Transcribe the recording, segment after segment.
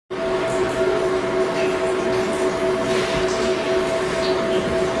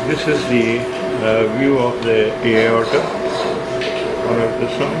This is the view of the aorta on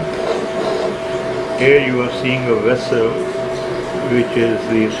ultrasound. Here you are seeing a vessel which is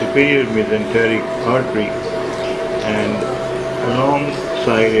the superior mesenteric artery, and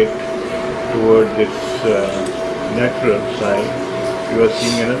alongside it toward its lateral side you are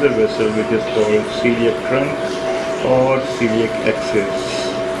seeing another vessel which is called celiac trunk or celiac axis.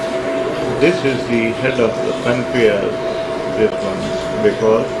 This is the head of the pancreas, this one,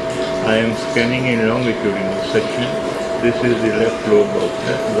 because I am scanning in longitudinal section. This is the left lobe of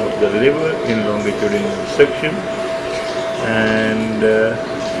the liver in longitudinal section, and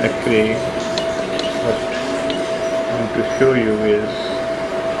actually what I want to show you is,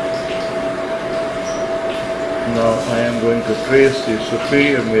 now I am going to trace the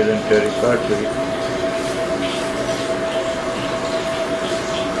superior mesenteric artery.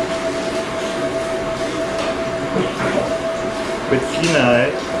 With keen eye,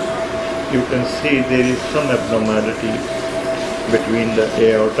 you can see there is some abnormality between the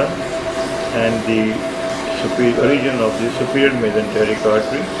aorta and the origin of the superior mesenteric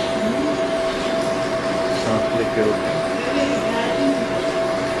artery.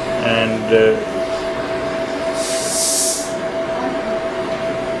 And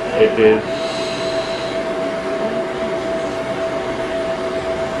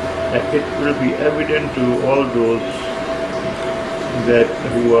it will be evident to all those that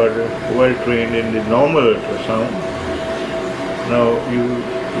who are well trained in the normal ultrasound. Now you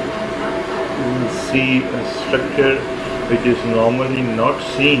will see a structure which is normally not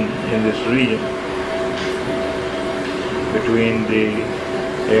seen in this region between the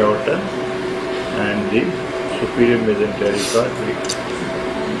aorta and the superior mesenteric artery.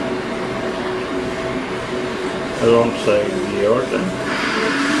 Alongside the aorta,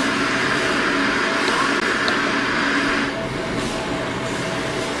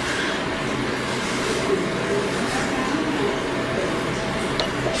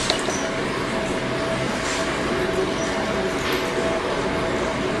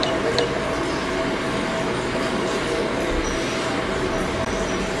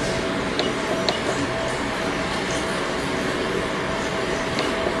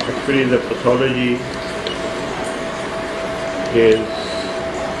 actually the pathology is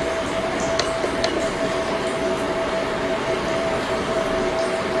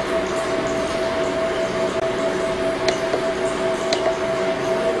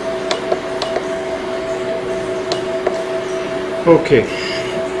okay.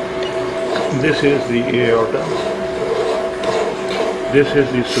 This is the aorta. This is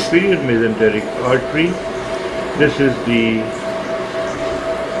the superior mesenteric artery. This is the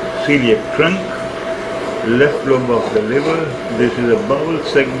celiac trunk, left lobe of the liver. This is a bowel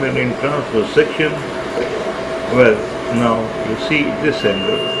segment in transverse section. Well, now you see this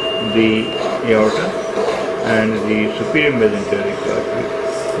angle, the aorta and the superior mesenteric artery.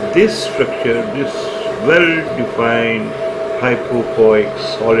 This structure, this well-defined hypoechoic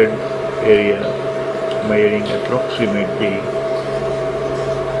solid area measuring approximately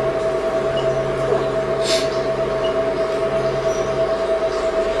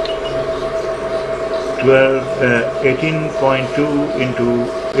 18.2 into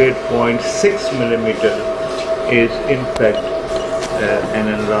 8.6 millimeter is in fact an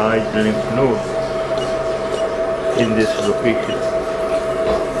enlarged lymph node in this location.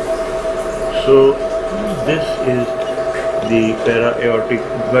 So this is the para-aortic,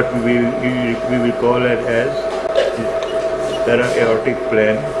 what we will call it as para-aortic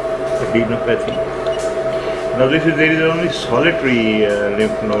plan adenopathy. Now there is only solitary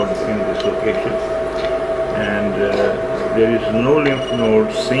lymph node in this location, and there is no lymph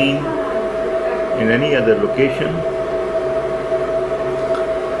node seen in any other location.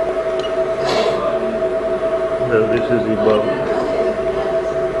 Well, this is the bowel.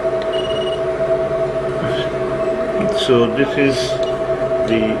 So this is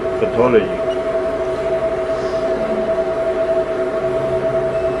the pathology.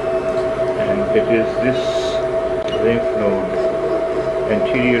 And it is this lymph node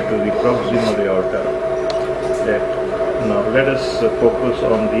anterior to the proximal aorta that. Now let us focus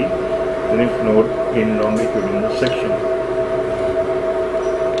on the lymph node in longitudinal section.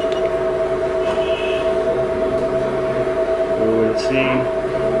 We will see,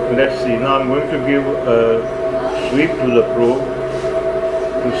 let's see, now I'm going to give a sweep to the probe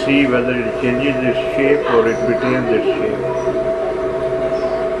to see whether it changes its shape or it retains its shape.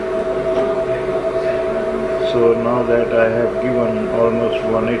 So now that I have given almost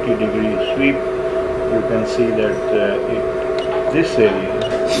 180-degree sweep, you can see that this area,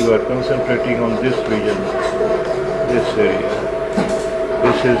 you are concentrating on this region, this area,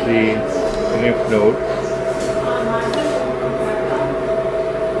 This is the lymph node.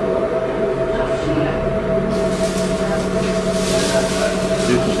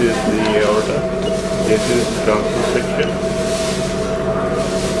 This is the aorta. This is the transverse section.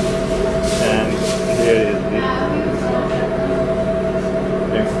 And here is the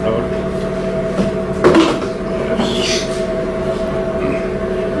lymph node.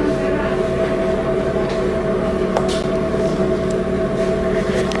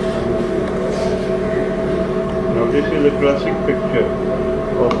 This is a classic picture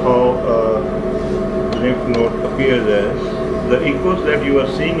of how a lymph node appears as. The echoes that you are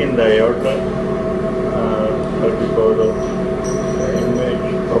seeing in the aorta are because of image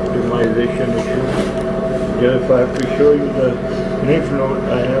optimization issues. If I have to show you the lymph node,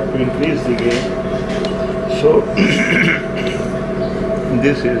 I have to increase the gain. So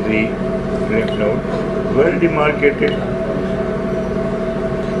this is the lymph node, well demarcated,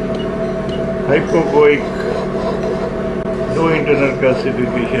 hypoechoic. No internal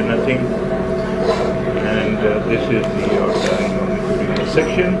calcification, nothing. And this is the aorta in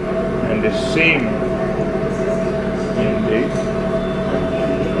section, and the same in the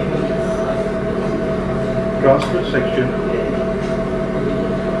transverse section.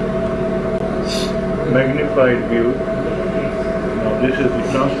 Magnified view. Now this is the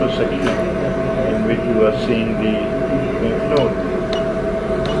transverse section in which you are seeing the lymph node.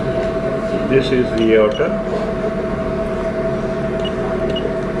 This is the aorta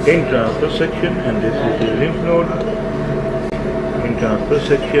in transverse section, and this is the lymph node in transverse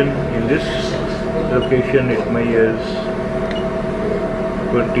section. In this location it measures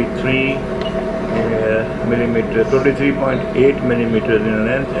 23 millimeters, 23.8 millimeters in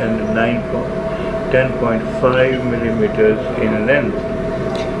length and 10.5 millimeters in length.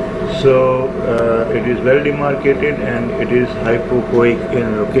 So it is well demarcated and it is hypoechoic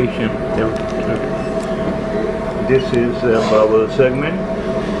in location. This is a bowel segment.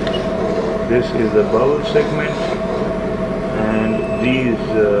 This is the bowel segment, and these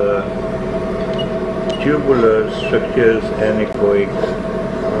tubular structures, anechoics,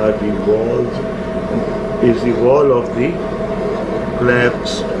 are the walls. Is the wall of the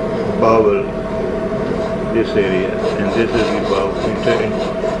collapsed bowel. This area, and this is the bowel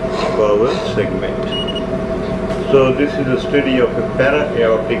segment. So this is a study of a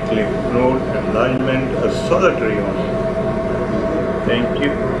para-aortic lymph node enlargement, a solitary one. Thank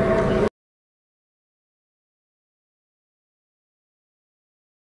you.